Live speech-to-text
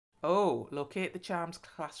Oh, locate the charms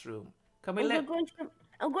classroom. Can we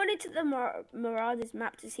I'm going into the Marauders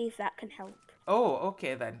map to see if that can help. Oh,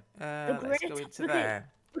 okay then. The Let's Great... go into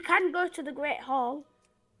there. We can go to the Great Hall.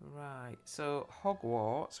 Right, so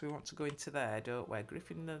Hogwarts, we want to go into there, don't we?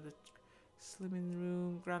 Gryffindor, the slimming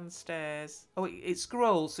room, grand stairs. Oh, it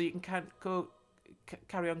scrolls so you can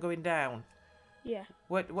carry on going down. Yeah.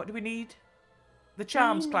 What do we need? The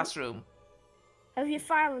charms classroom. Have you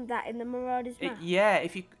found that in the Marauders map? Yeah,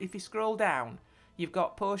 if you scroll down, you've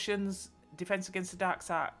got potions, defense against the dark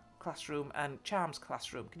side classroom, and charms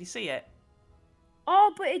classroom. Can you see it?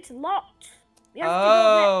 Oh, but it's locked.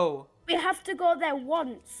 We have to go there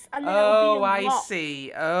once, and then it'll be unlocked. I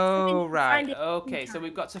see. Oh, right. Okay, so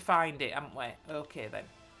we've got to find it, haven't we? Okay then.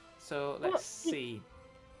 So let's see.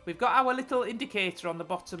 We've got our little indicator on the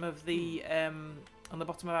bottom of the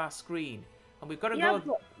our screen, and we've got to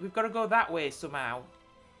go. We've got to go that way somehow.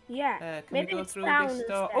 Yeah. Can we go through this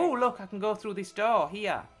door? Oh, look! I can go through this door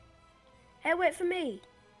here. Hey, wait for me.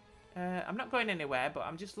 I'm not going anywhere, but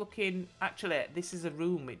I'm just looking. Actually, this is a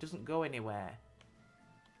room. It doesn't go anywhere.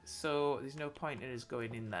 So there's no point in us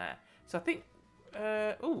going in there. So I think,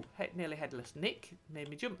 nearly headless Nick made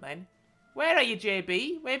me jump then. Where are you,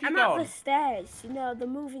 JB? Where have you gone? I'm at the stairs, the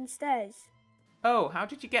moving stairs. Oh, how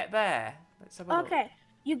did you get there? Let's have a look. Okay,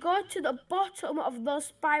 you go to the bottom of those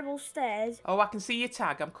spiral stairs. Oh, I can see your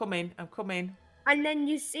tag. I'm coming. And then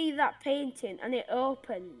you see that painting and it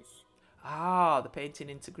opens. Ah, the painting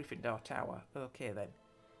into Gryffindor Tower. Okay then.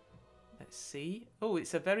 Let's see. Oh,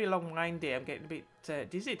 it's a very long windy. I'm getting a bit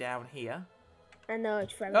dizzy down here. I know,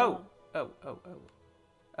 it's very long. Oh.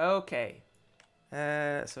 Okay.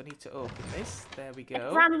 So I need to open this. There we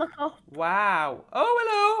go. Look up. Wow. Oh,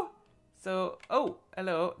 hello. So,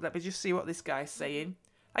 hello. Let me just see what this guy's saying.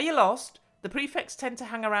 Are you lost? The prefects tend to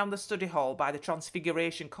hang around the study hall by the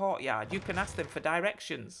Transfiguration courtyard. You can ask them for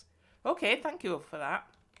directions. Okay, thank you for that.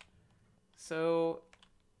 So,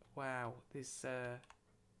 wow.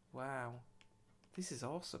 Wow. This is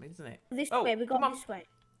awesome, isn't it? This way, we go this way.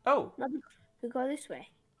 Oh. No, we go this way.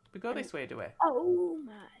 We go this way, do we? Oh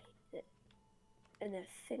my. And I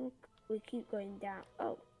think we keep going down.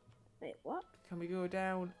 Oh. Wait, what? Can we go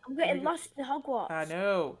down? I'm getting lost in Hogwarts. I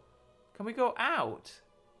know. Can we go out?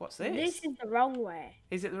 What's this? This is the wrong way.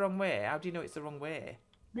 Is it the wrong way? How do you know it's the wrong way?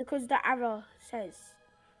 Because the arrow says.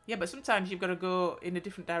 Yeah, but sometimes you've got to go in a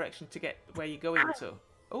different direction to get where you're going to.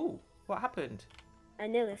 Oh, what happened? I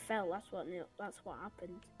nearly fell. That's what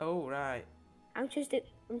happened. Oh, right. I'm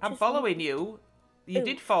following you. You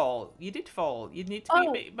did fall. You need to be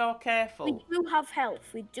a bit more careful. We do have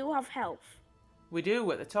health. We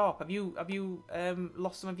do at the top. Have you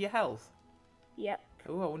lost some of your health? Yep.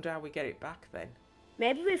 Oh, I wonder how we get it back then.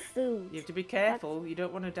 Maybe with food. You have to be careful. You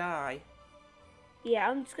don't want to die. Yeah,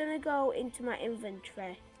 I'm just gonna go into my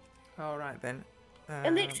inventory. All right then.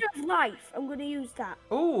 Elixir of life. I'm gonna use that.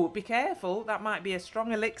 Oh, be careful. That might be a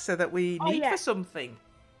strong elixir that we need for something.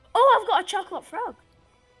 Oh, I've got a chocolate frog.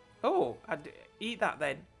 Oh, I'd eat that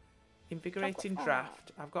then. Invigorating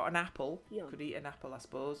draft. I've got an apple. Yum. Could eat an apple, I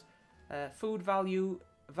suppose. Food value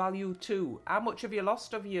 2. How much have you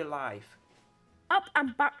lost of your life? Up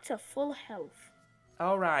and back to full health.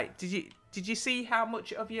 All right. Did you see how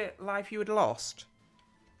much of your life you had lost?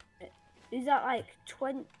 Is that like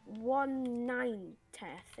 190, I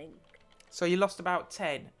think? So you lost about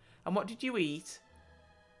 10. And what did you eat?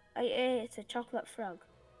 I ate a chocolate frog.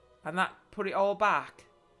 And that put it all back?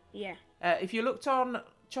 Yeah. If you looked on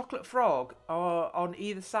Chocolate Frog or on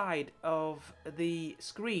either side of the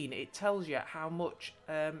screen, it tells you how much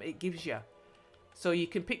it gives you. So you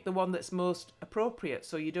can pick the one that's most appropriate,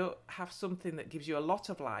 so you don't have something that gives you a lot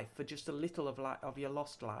of life for just a little of your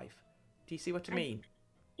lost life. Do you see what I mean?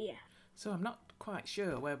 Yeah. So I'm not quite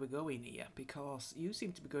sure where we're going here, because you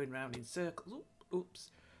seem to be going round in circles.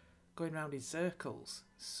 Oops. Going round in circles.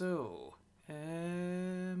 So, let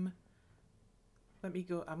me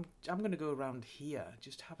go. I'm going to go around here.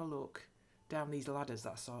 Just have a look down these ladders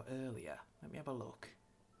that I saw earlier. Let me have a look.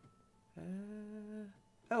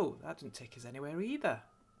 Oh, that didn't take us anywhere either.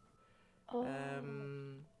 Oh.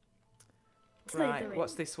 Right,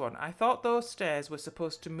 what's this one? I thought those stairs were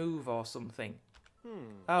supposed to move or something.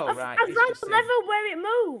 Oh, right. I've got the lever where it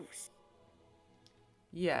moves.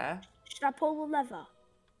 Yeah. Should I pull the lever?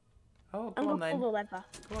 Oh, go on then. Pull the lever.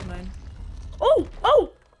 Go on then. Oh!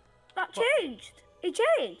 That changed. It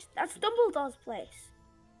changed. That's Dumbledore's place.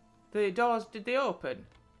 The doors, did they open?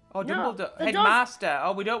 Oh, No, Dumbledore. the Headmaster.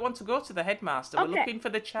 Oh, we don't want to go to the headmaster. Okay. We're looking for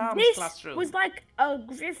the charms classroom. This was like a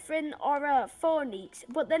griffin or a phoenix,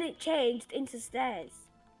 but then it changed into stairs.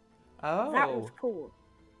 Oh. That was cool.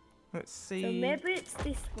 Let's see. So maybe it's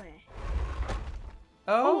this way.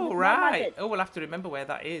 Oh, there's more right. ladders. Oh, we'll have to remember where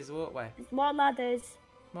that is, won't we? There's more ladders.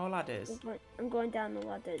 More ladders. I'm going down the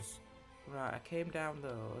ladders. Right, I came down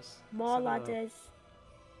those. More ladders.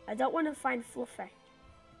 I don't want to find Fluffy.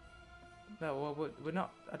 No, well, we're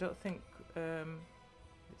not. I don't think.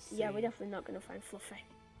 Yeah, we're definitely not going to find Fluffy.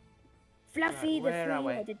 Fluffy Right, where are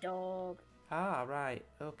we? the dog. Ah, right.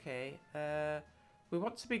 Okay. We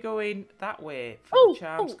want to be going that way for the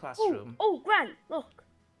Charms classroom. Oh, Gran, look.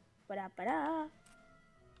 Ba-da-ba-da.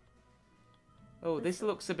 Oh, this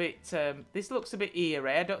looks a bit. This looks a bit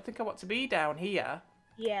eerie. I don't think I want to be down here.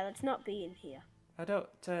 Yeah, let's not be in here. I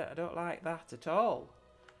don't like that at all.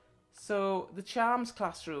 So the Charms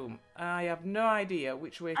classroom. I have no idea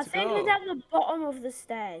which way to go. I think it's at the bottom of the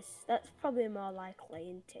stairs. That's probably more likely,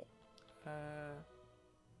 isn't it?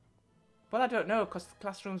 Well, I don't know, because the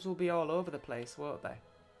classrooms will be all over the place, won't they?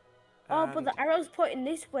 Oh, but the arrow's pointing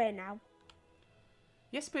this way now.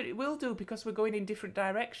 Yes, but it will do, because we're going in different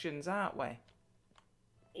directions, aren't we?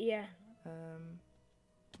 Yeah.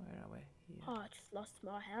 Where are we? Here. Oh, I just lost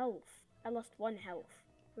more health. I lost 1 health.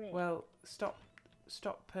 Great. Well, stop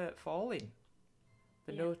falling.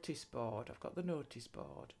 The notice board. I've got the notice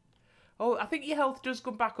board. Oh, I think your health does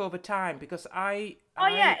come back over time, because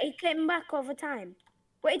yeah, it came back over time.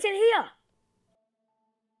 Wait, it's in here.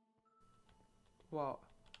 What?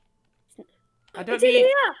 It's in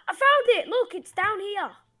here. I found it. Look, it's down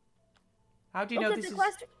here. How do you know this is?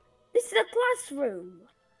 This is a classroom.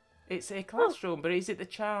 It's a classroom, but is it the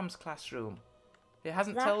Charms classroom? It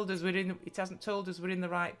hasn't told us we're in. It hasn't told us we're in the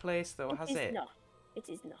right place, though, has it? No, it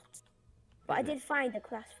is not. But I did find a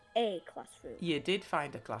classroom. You did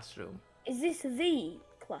find a classroom. Is this the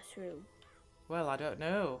classroom? Well, I don't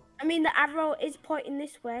know. I mean, the arrow is pointing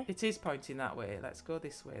this way. It is pointing that way. Let's go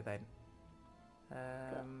this way then.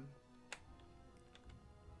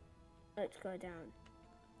 Let's go down.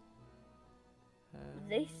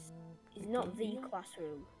 This is not the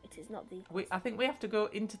classroom. It is not the classroom. I think we have to go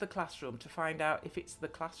into the classroom to find out if it's the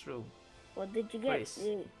classroom. Well, did you get?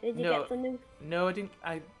 Did you get the new? No,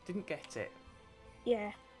 I didn't get it.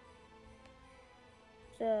 Yeah.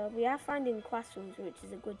 So we are finding classrooms, which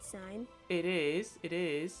is a good sign. It is. It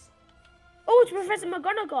is. Oh, it's Professor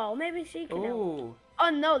McGonagall. Maybe she can help. Oh. Oh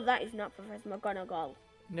no, that is not Professor McGonagall.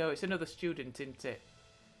 No, it's another student, isn't it?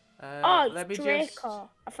 It's Draco.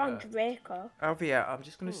 I found Draco. Oh yeah, I'm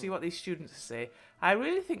just going to see what these students say. I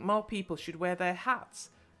really think more people should wear their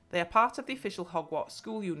hats. They are part of the official Hogwarts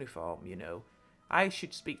school uniform, you know. I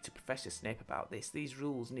should speak to Professor Snape about this. These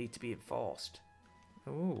rules need to be enforced.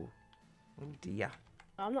 Oh dear.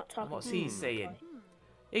 I'm not talking. What's he saying?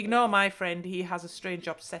 Ignore my friend. He has a strange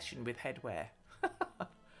obsession with headwear.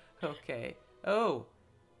 Okay. Oh,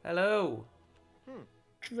 hello.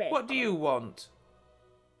 Draco. What do you want?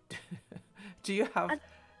 Do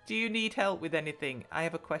you need help with anything? I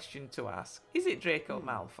have a question to ask. Is it Draco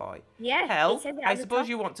Malfoy? Yeah. Help? I suppose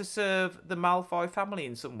you want to serve the Malfoy family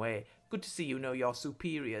in some way. Good to see you know your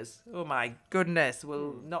superiors. Oh my goodness.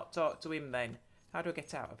 We'll not talk to him then. How do I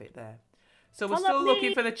get out of it there? So we're still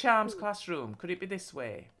looking for the Charms classroom. Could it be this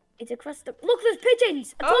way? It's across the... Look, there's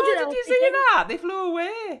pigeons! I told you there did was you pigeons. see that? They flew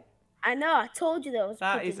away. I know, I told you there was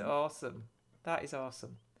That pigeons. is awesome. That is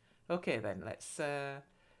awesome. Okay then, let's...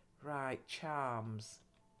 right, Charms.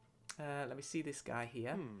 Let me see this guy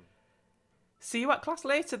here. See you at class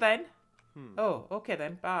later then. Oh, okay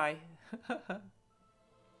then, bye.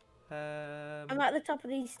 I'm at the top of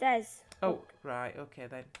these stairs. Oh, right, okay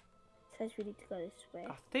then. It says we need to go this way.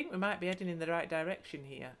 I think we might be heading in the right direction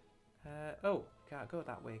here. Oh, can't go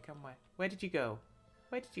that way, can we? Where did you go?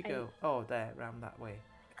 Where did you go? Oh, there, round that way.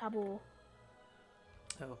 Kabul.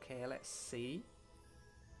 Okay, let's see.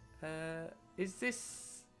 Is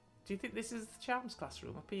this... Do you think this is the Charms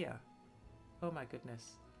classroom up here? Oh my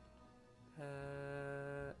goodness.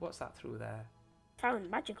 What's that through there?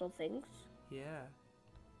 Found magical things. Yeah.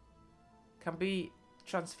 Can be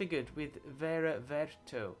transfigured with Vera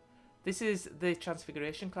Verto. This is the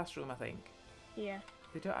Transfiguration classroom, I think. Yeah.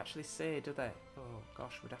 They don't actually say, do they? Oh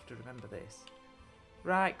gosh, we'd have to remember this.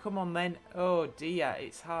 Right, come on then. Oh dear,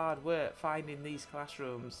 it's hard work finding these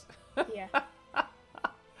classrooms. Yeah.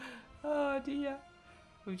 Oh dear.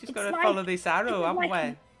 We've just got to follow this arrow, haven't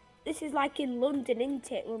we? This is like in London,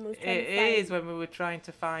 isn't it? When we were trying to find... It is when we were trying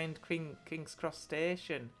to find King's Cross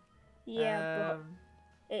Station. Yeah,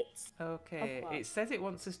 but it's... Okay, it says it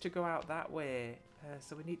wants us to go out that way.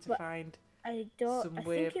 So we need to find some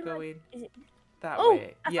way of going that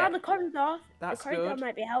way. I found the corridor. That's the corridor good.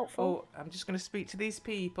 might be helpful. Oh, I'm just going to speak to these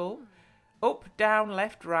people. Up, down,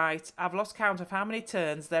 left, right. I've lost count of how many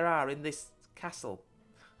turns there are in this castle.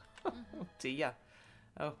 Oh dear.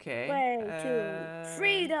 Okay. Way to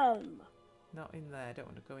freedom. Not in there. I don't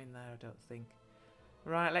want to go in there, I don't think.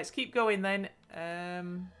 Right, let's keep going then.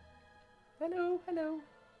 Hello, hello.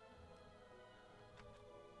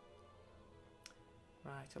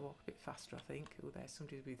 Right, I'll walk a bit faster, I think. Oh, there's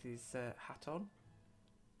somebody with his hat on.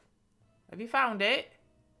 Have you found it?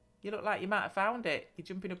 You look like you might have found it. You're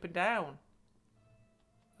jumping up and down.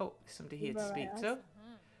 Oh, there's somebody here to speak to.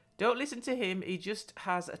 Don't listen to him. He just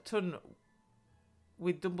has a ton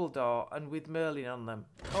with Dumbledore and with Merlin on them.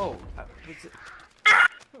 Oh,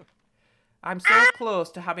 I'm so close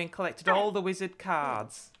to having collected all the wizard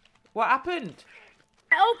cards. What happened?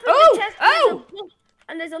 I opened the chest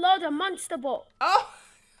and there's a load of monster books. Oh,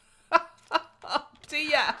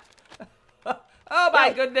 dear. Oh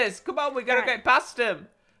my goodness! Come on, we gotta get past them.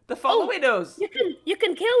 They're following us. You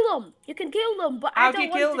can kill them. You can kill them, but I don't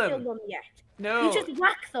want to kill them yet. No. You just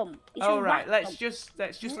whack them. All right, let's just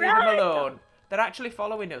leave them alone. They're actually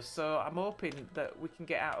following us, so I'm hoping that we can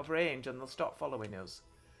get out of range and they'll stop following us.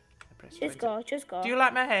 Just go. Do you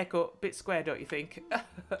like my haircut? Bit square, don't you think?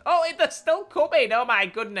 Oh, they're still coming. Oh my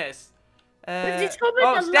goodness. We've discovered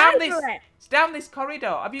the library. It's down this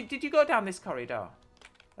corridor. Did you go down this corridor?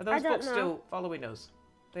 Are those books know. still following us?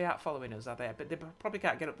 They aren't following us, are they? But they probably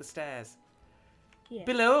can't get up the stairs. Yeah.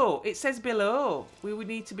 Below. It says below. We would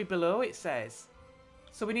need to be below, it says.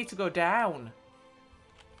 So we need to go down.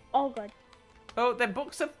 Oh, God. Oh, the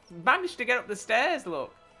books have managed to get up the stairs,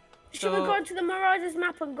 look. Should we go into the Marauders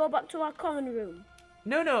map and go back to our common room?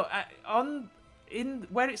 No. In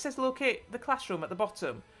where it says locate the classroom at the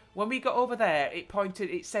bottom, when we got over there,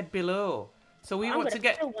 it said below. So we want to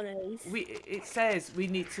get. One of these. It says we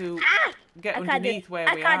need to get underneath where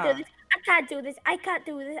we are. I can't do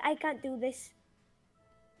this.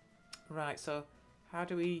 Right. So how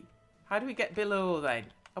do we get below then?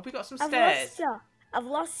 Have we got some stairs? I've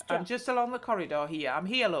lost you. I'm just along the corridor here. I'm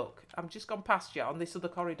here. Look, I'm just gone past you on this other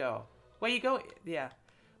corridor. Where you going? Yeah.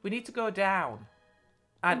 We need to go down,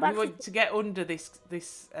 and we want to get under this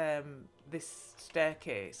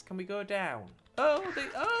staircase. Can we go down? Oh,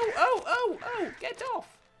 get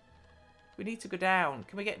off. We need to go down.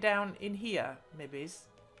 Can we get down in here, maybe?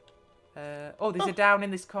 There's a down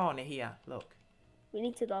in this corner here. Look. We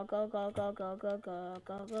need to go.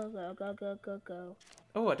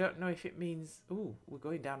 Oh, I don't know if it means... Oh, we're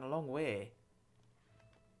going down a long way.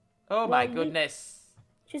 Oh, my goodness.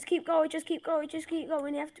 Just keep going.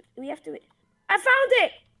 We have to... I found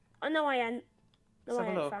it! Oh, no, I ain't. No, I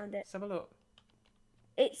ain't found it. Let's have a look.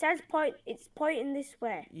 It says point. It's pointing this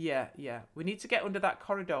way. Yeah. We need to get under that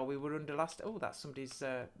corridor we were under last... Oh, that's somebody's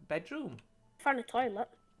bedroom. I found a toilet.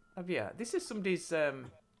 Have you? This is somebody's... I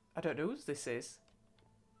don't know whose this is.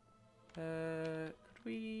 Could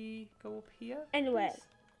we go up here? Anyway, please?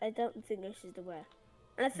 I don't think this is the way.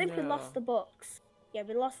 And I think we lost the books. Yeah,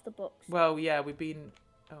 we lost the books. Well, yeah, we've been...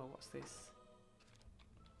 Oh, what's this?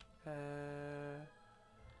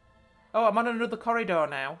 Oh, I'm on another corridor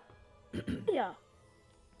now. Yeah.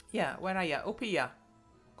 Yeah, where are you? Up here.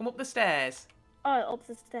 Come up the stairs. Oh, up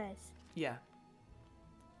the stairs. Yeah.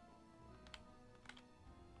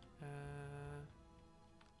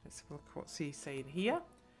 Let's have a look. What's he saying here?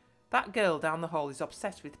 That girl down the hall is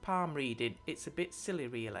obsessed with palm reading. It's a bit silly,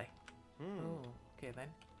 really. Oh, okay then.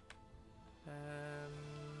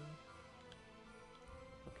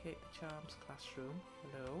 Locate the charms classroom.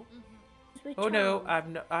 Hello. Oh no,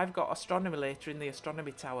 I've got astronomy later in the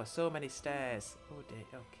astronomy tower. So many stairs. Oh dear.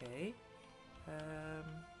 Okay.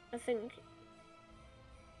 I think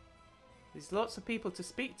there's lots of people to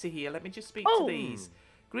speak to here. Let me just speak to these.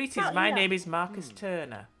 Greetings. My name is Marcus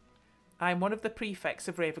Turner. I'm one of the prefects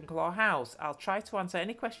of Ravenclaw House. I'll try to answer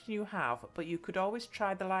any question you have, but you could always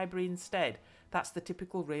try the library instead. That's the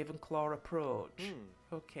typical Ravenclaw approach.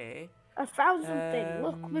 Okay. I found something.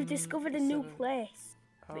 Look, we've discovered a new place.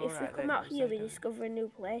 But if we come out here, we discover a new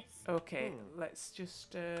place. Okay, let's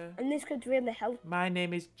just... And this could really help. My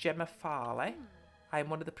name is Gemma Farley.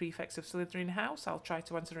 I'm one of the prefects of Slytherin House. I'll try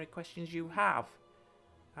to answer any questions you have.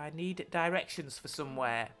 I need directions for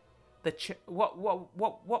somewhere.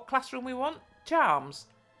 What classroom we want? Charms?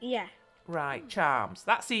 Yeah. Right, charms.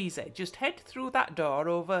 That's easy. Just head through that door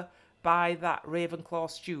over by that Ravenclaw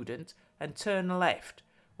student and turn left.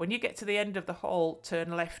 When you get to the end of the hall,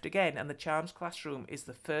 turn left again, and the charms classroom is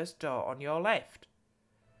the first door on your left.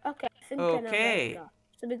 Okay. So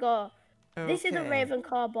we go. This is the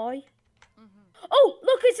Ravenclaw boy. Oh,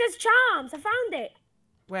 look! It says charms. I found it.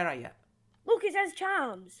 Where are you? Look, it says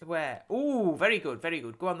charms. Where? Oh, very good, very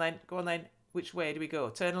good. Go on then. Which way do we go?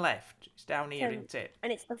 Turn left. It's down here, isn't it?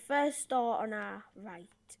 And it's the first door on our right.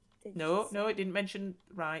 No, it didn't mention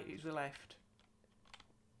right. It was the left.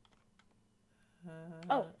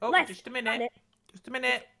 Left. Just a minute. Just a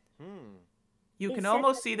minute. You can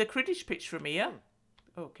almost see the Quidditch pitch from here.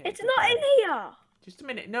 Okay. It's not in here. Just a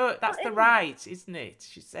minute. No, that's the right, isn't it?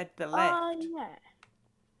 She said the left. Oh, yeah.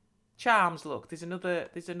 Charms, look. There's another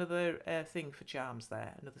thing for charms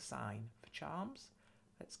there. Another sign for charms.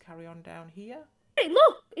 Let's carry on down here. Hey,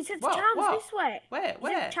 look. It says charms this way. Where? It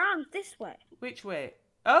says charms this way. Which way?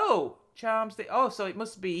 Oh, charms. Oh, so it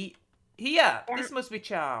must be here. Yeah. This must be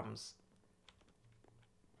charms.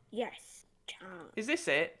 Yes, charms. Is this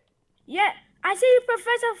it? Yeah. I see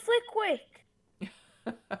Professor Flickwick.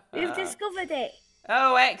 You've discovered it.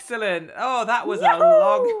 Oh, excellent. Oh, that was a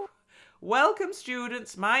long... Welcome,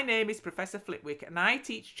 students. My name is Professor Flitwick, and I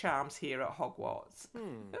teach charms here at Hogwarts.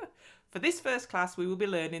 For this first class, we will be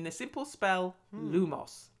learning the simple spell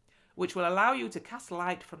Lumos, which will allow you to cast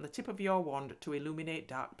light from the tip of your wand to illuminate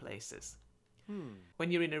dark places.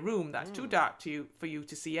 When you're in a room that's too dark for you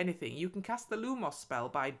to see anything, you can cast the Lumos spell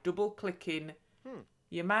by double-clicking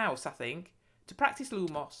your mouse, I think. To practice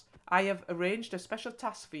Lumos, I have arranged a special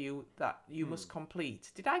task for you that you must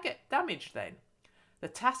complete. Did I get damaged then? The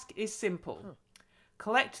task is simple.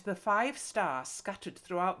 Collect the 5 stars scattered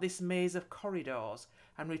throughout this maze of corridors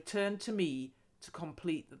and return to me to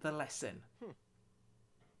complete the lesson.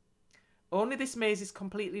 Only this maze is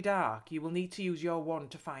completely dark. You will need to use your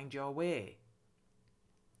wand to find your way.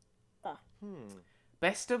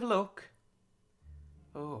 Best of luck.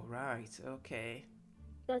 Oh, right, okay.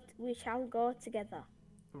 But we shall go together.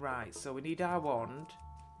 Right, so we need our wand.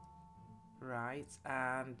 Right,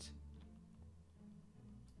 and...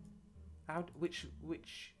 Which...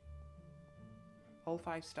 All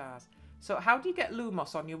 5 stars. So how do you get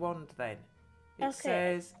Lumos on your wand then? It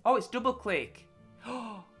says... Oh, it's double click.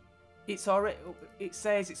 It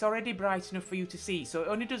says it's already bright enough for you to see, so it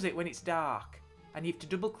only does it when it's dark. And you have to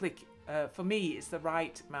double click. For me, it's the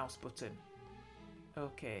right mouse button.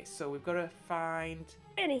 Okay, so we've got to find...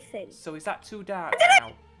 Anything. So is that too dark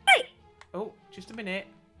now? Wait! Oh, just a minute.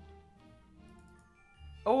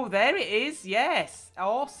 Oh, there it is. Yes.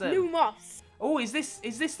 Awesome. Lumos. Oh, is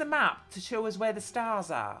this the map to show us where the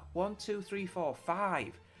stars are? 1, 2, 3, 4,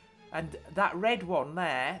 5. And that red one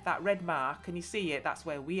there, that red mark, can you see it? That's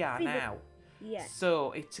where we are now. Yeah.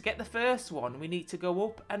 So to get the first one, we need to go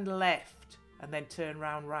up and left and then turn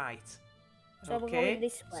round right. So okay. We're going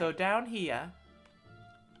this way. So down here,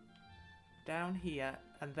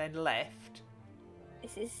 and then left.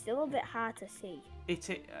 This is still a bit hard to see.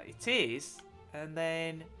 It is, and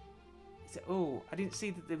then... Oh, I didn't see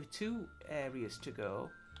that there were 2 areas to go.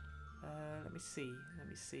 Let me see.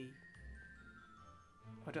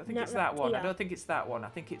 I don't think it's that one. I don't think it's that one. I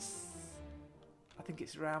think it's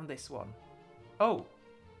around this one. Oh,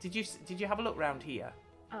 did you have a look round here?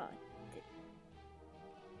 Oh.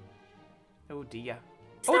 Oh dear.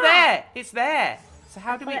 Stop! Oh, there! It's there. So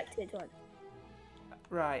how do we? Collected one.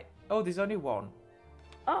 Right. Oh, there's only one.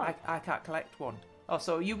 Oh. I can't collect one. Oh,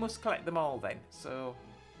 so you must collect them all then. So.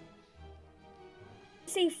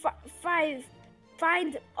 See, 5.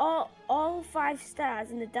 Find all 5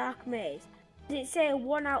 stars in the dark maze. Did it say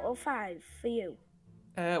 1 out of 5 for you?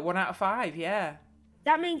 1 out of 5, yeah.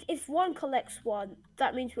 That means if one collects 1,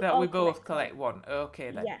 that means we both collect one.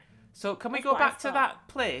 Okay then. Yeah. So can we go back to that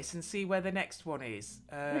place and see where the next one is?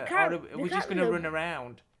 Or are we just going to run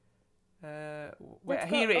around?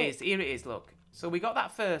 Here it is, look. So we got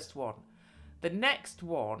that first one. The next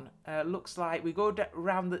one looks like we go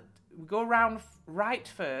round right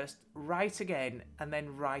first, right again, and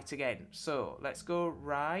then right again. So let's go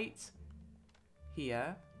right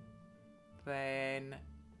here, then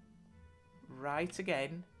right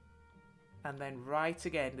again, and then right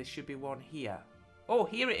again. There should be one here. Oh,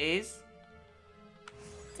 here it is.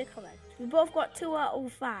 To collect. We both got 2 out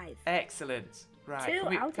of 5. Excellent. Right. 2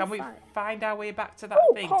 out of 5. Can we find our way back to that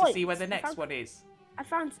thing coins. to see where the next one is? I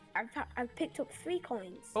picked up 3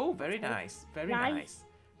 coins. Oh, very nice. Very nice.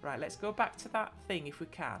 Right, let's go back to that thing if we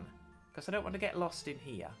can, because I don't want to get lost in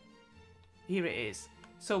here. Here it is.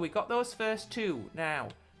 So we got those first 2. Now,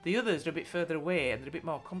 the others are a bit further away and they're a bit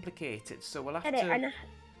more complicated, so we'll have to...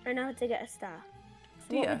 I know how to get a star.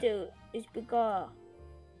 So what we do is we go...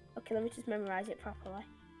 Okay, let me just memorise it properly.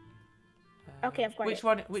 Okay, I've got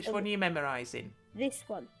it. Which one are you memorising? This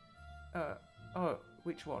one. Oh,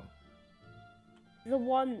 which one? The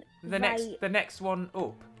one The next one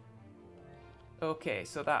up. Okay,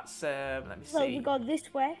 so that's let me see. So we go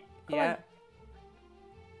this way. Yeah.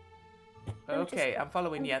 Okay, I'm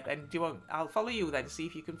following you. Then I'll follow you then. See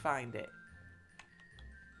if you can find it.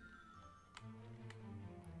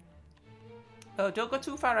 Oh, don't go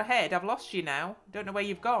too far ahead. I've lost you now. Don't know where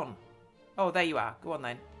you've gone. Oh, there you are. Go on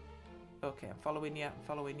then. Okay, I'm following you.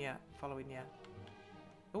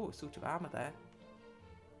 Oh, a suit of armour there.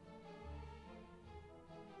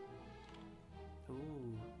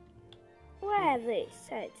 Yeah, they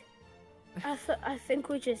said. I think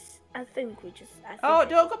we just. Oh,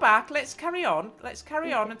 don't go back. Let's carry on. Let's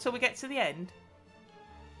carry on until we get to the end.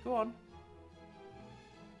 Go on.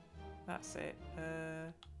 That's it.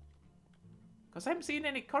 Because I haven't seen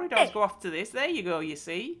any corridors go off to this. There you go, you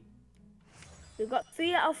see. We've got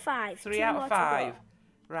 3 out of 5. 3 out of 5.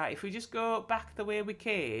 Right, if we just go back the way we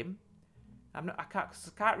came. I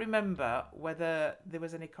can't remember whether there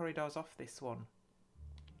was any corridors off this one.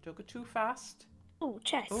 Don't go too fast. Oh,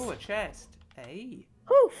 chest. Oh, a chest. Hey.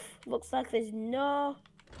 Oof. Looks like there's no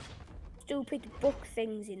stupid book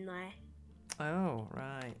things in there. Oh,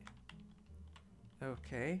 right.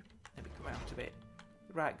 Okay. Let me come out a bit.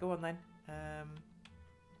 Right, go on then.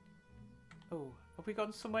 Oh, have we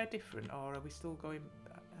gone somewhere different, or are we still going?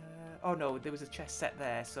 Oh no, there was a chest set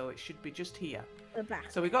there, so it should be just here. The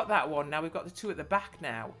back. So we got that one. Now we've got the 2 at the back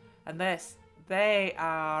now, and they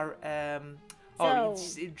are. Oh,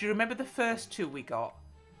 do you remember the first 2 we got?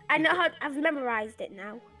 I know how. I've memorized it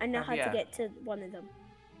now. I know how to get to one of them.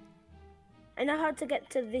 I know how to get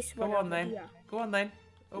to this one. Go on then. Here. Go on then.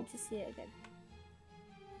 Oh. To see it again.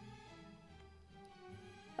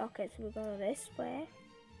 Okay, so we go this way.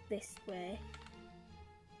 This way.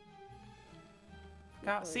 I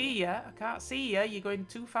can't see you. I can't see you. You're going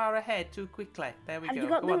too far ahead too quickly. There we go. Have you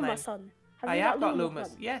got Lumos on? I have got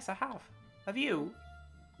Lumos. Yes, I have. Have you?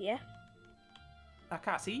 Yeah. I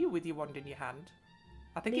can't see you with your wand in your hand.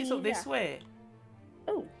 I think it's up this way.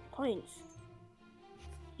 Oh, coins.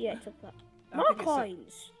 Yeah, it's up that. More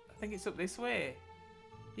coins. I think it's up this way.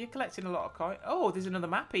 You're collecting a lot of coins. Oh, there's another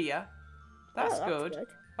map here. That's good.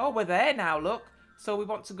 Oh, we're there now, look. So we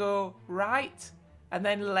want to go right and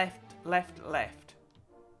then left, left, left.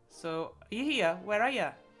 So, are you here? Where are you?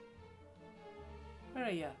 Where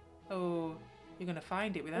are you? Oh, you're going to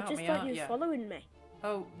find it without me, aren't you? I just thought you were following me.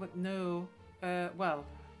 Oh, but no. Well,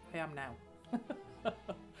 I am now. No.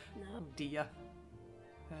 Oh, dear.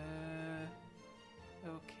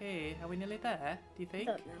 Okay, are we nearly there, do you think?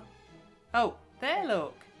 I don't know. Oh, there,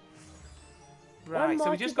 look. Right,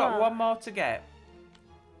 so we just got one more to get.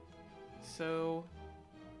 So...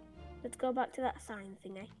 Let's go back to that sign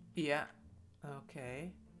thingy. Yeah.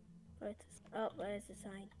 Okay. Where's the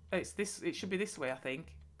sign? It's this. It should be this way, I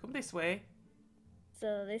think. Come this way.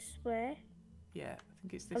 So this way? Yeah, I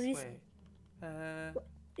think it's this way. Are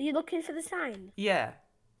you looking for the sign? Yeah.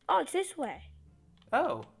 Oh, it's this way.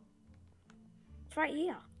 Oh. It's right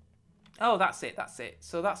here. Oh, that's it, that's it.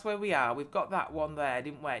 So that's where we are. We've got that one there,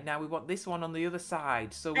 didn't we? Now we want this one on the other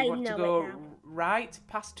side. So we want to go right,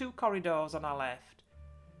 past 2 corridors on our left.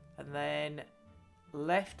 And then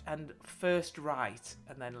left and first right.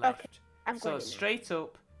 And then left. Okay, so straight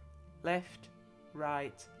up, left,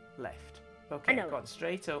 right, left. Okay, go on,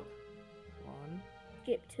 straight up. 1.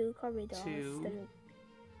 Skip 2 corridors. 2.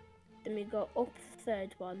 Then we go up the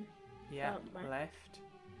 3rd one. Yeah, left.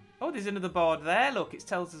 Oh, there's another board there. Look, it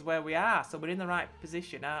tells us where we are. So we're in the right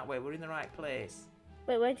position, aren't we? We're in the right place.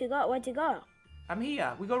 Wait, where'd you go? Where'd you go? I'm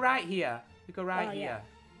here. We go right here. We go right here.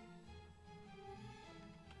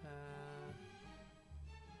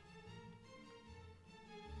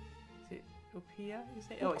 Yeah. Is it up here? Is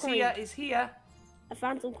it? Oh, it's here. It's here. I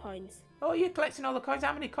found some coins. Oh, you're collecting all the coins.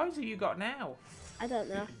 How many coins have you got now? I don't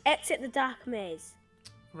know. Exit the dark maze.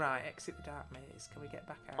 Right, exit the dark maze. Can we get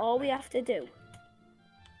back out? All we have to do.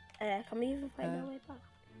 Can we even find our way back?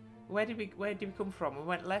 Where did we come from? We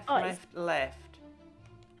went left, left, left.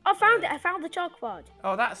 I found it. I found the chalkboard.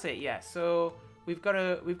 Oh, that's it. Yeah. So we've got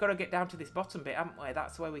to get down to this bottom bit, haven't we?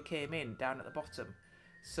 That's where we came in, down at the bottom.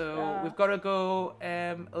 So we've got to go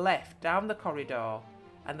left down the corridor,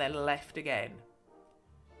 and then left again.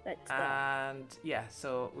 Let's go. And yeah,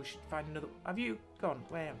 so we should find another. Have you gone?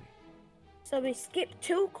 Where are we? So we skip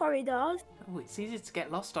 2 corridors. Oh, it's easy to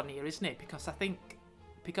get lost on here, isn't it? Because I think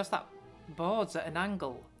that board's at an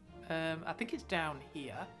angle. I think it's down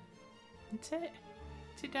here, isn't it?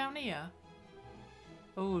 Is it down here?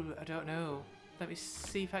 Oh, I don't know. Let me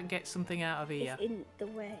see if I can get something out of here. It's in the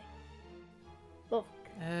way. Look,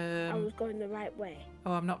 I was going the right way.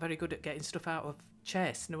 Oh, I'm not very good at getting stuff out of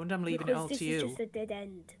chests. No wonder I'm leaving it all to you. This is just a dead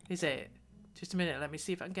end. Is it? Just a minute. Let me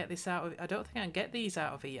see if I can get this out of. I don't think I can get these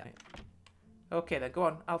out of here. Okay, then go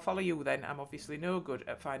on. I'll follow you then. I'm obviously no good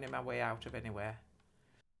at finding my way out of anywhere.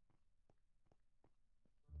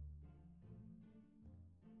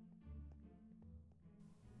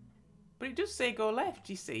 But it does say go left,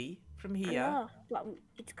 you see, from here. I know, but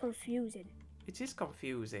it's confusing. It is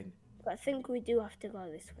confusing. But I think we do have to go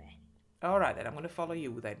this way. All right, then. I'm going to follow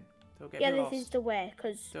you then. Don't get me lost. Yeah, this is the way,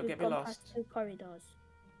 because we've gone past 2 corridors.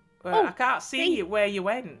 Well, I can't see where you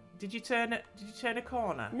went. Did you turn a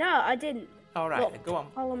corner? No, I didn't. All right, then, go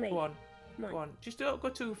on. Follow me. Go on. Go on. Just don't go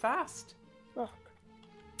too fast. Look.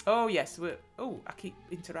 Oh, yes. Oh, I keep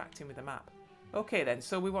interacting with the map. Okay, then.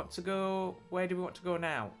 So we want to go... Where do we want to go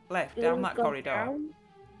now? Left, down that corridor.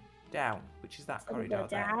 Down. Which is that corridor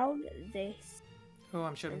there? Down this. Oh,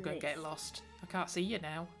 I'm sure I'm going to get lost. I can't see you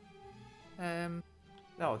now.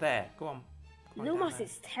 Oh, there. Go on. Lumos,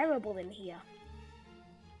 it's terrible in here.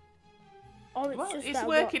 Oh, it's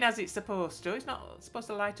working as it's supposed to. It's not supposed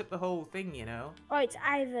to light up the whole thing, you know. Oh, it's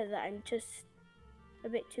either that I'm just a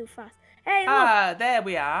bit too fast. Hey, look! There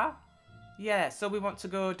we are. Yeah, so we want to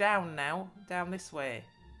go down now. Down this way.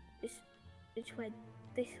 Which way?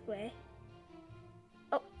 This way.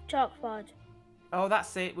 Oh, chalkboard. Oh,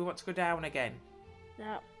 that's it. We want to go down again.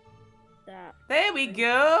 That. There we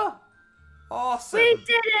go. Awesome. We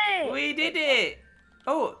did it! We did it.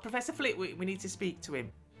 Oh, Professor Flitwick, we need to speak to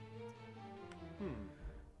him.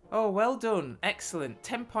 Oh, well done. Excellent.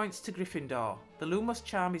 10 points to Gryffindor. The Lumos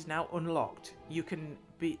charm is now unlocked. Can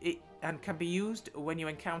be used when you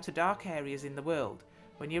encounter dark areas in the world.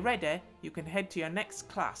 When you're ready, you can head to your next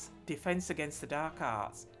class, Defense Against the Dark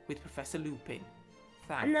Arts, with Professor Lupin.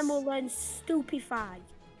 Thanks. And then we'll learn Stupefy.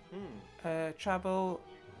 Travel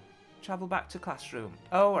back to classroom.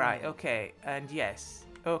 Oh, right. Okay. And yes.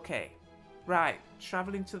 Okay. Right,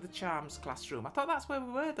 travelling to the Charms classroom. I thought that's where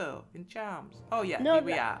we were, though, in Charms. Oh, yeah, here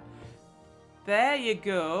we are. There you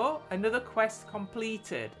go. Another quest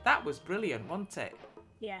completed. That was brilliant, wasn't it?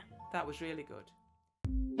 Yeah. That was really good.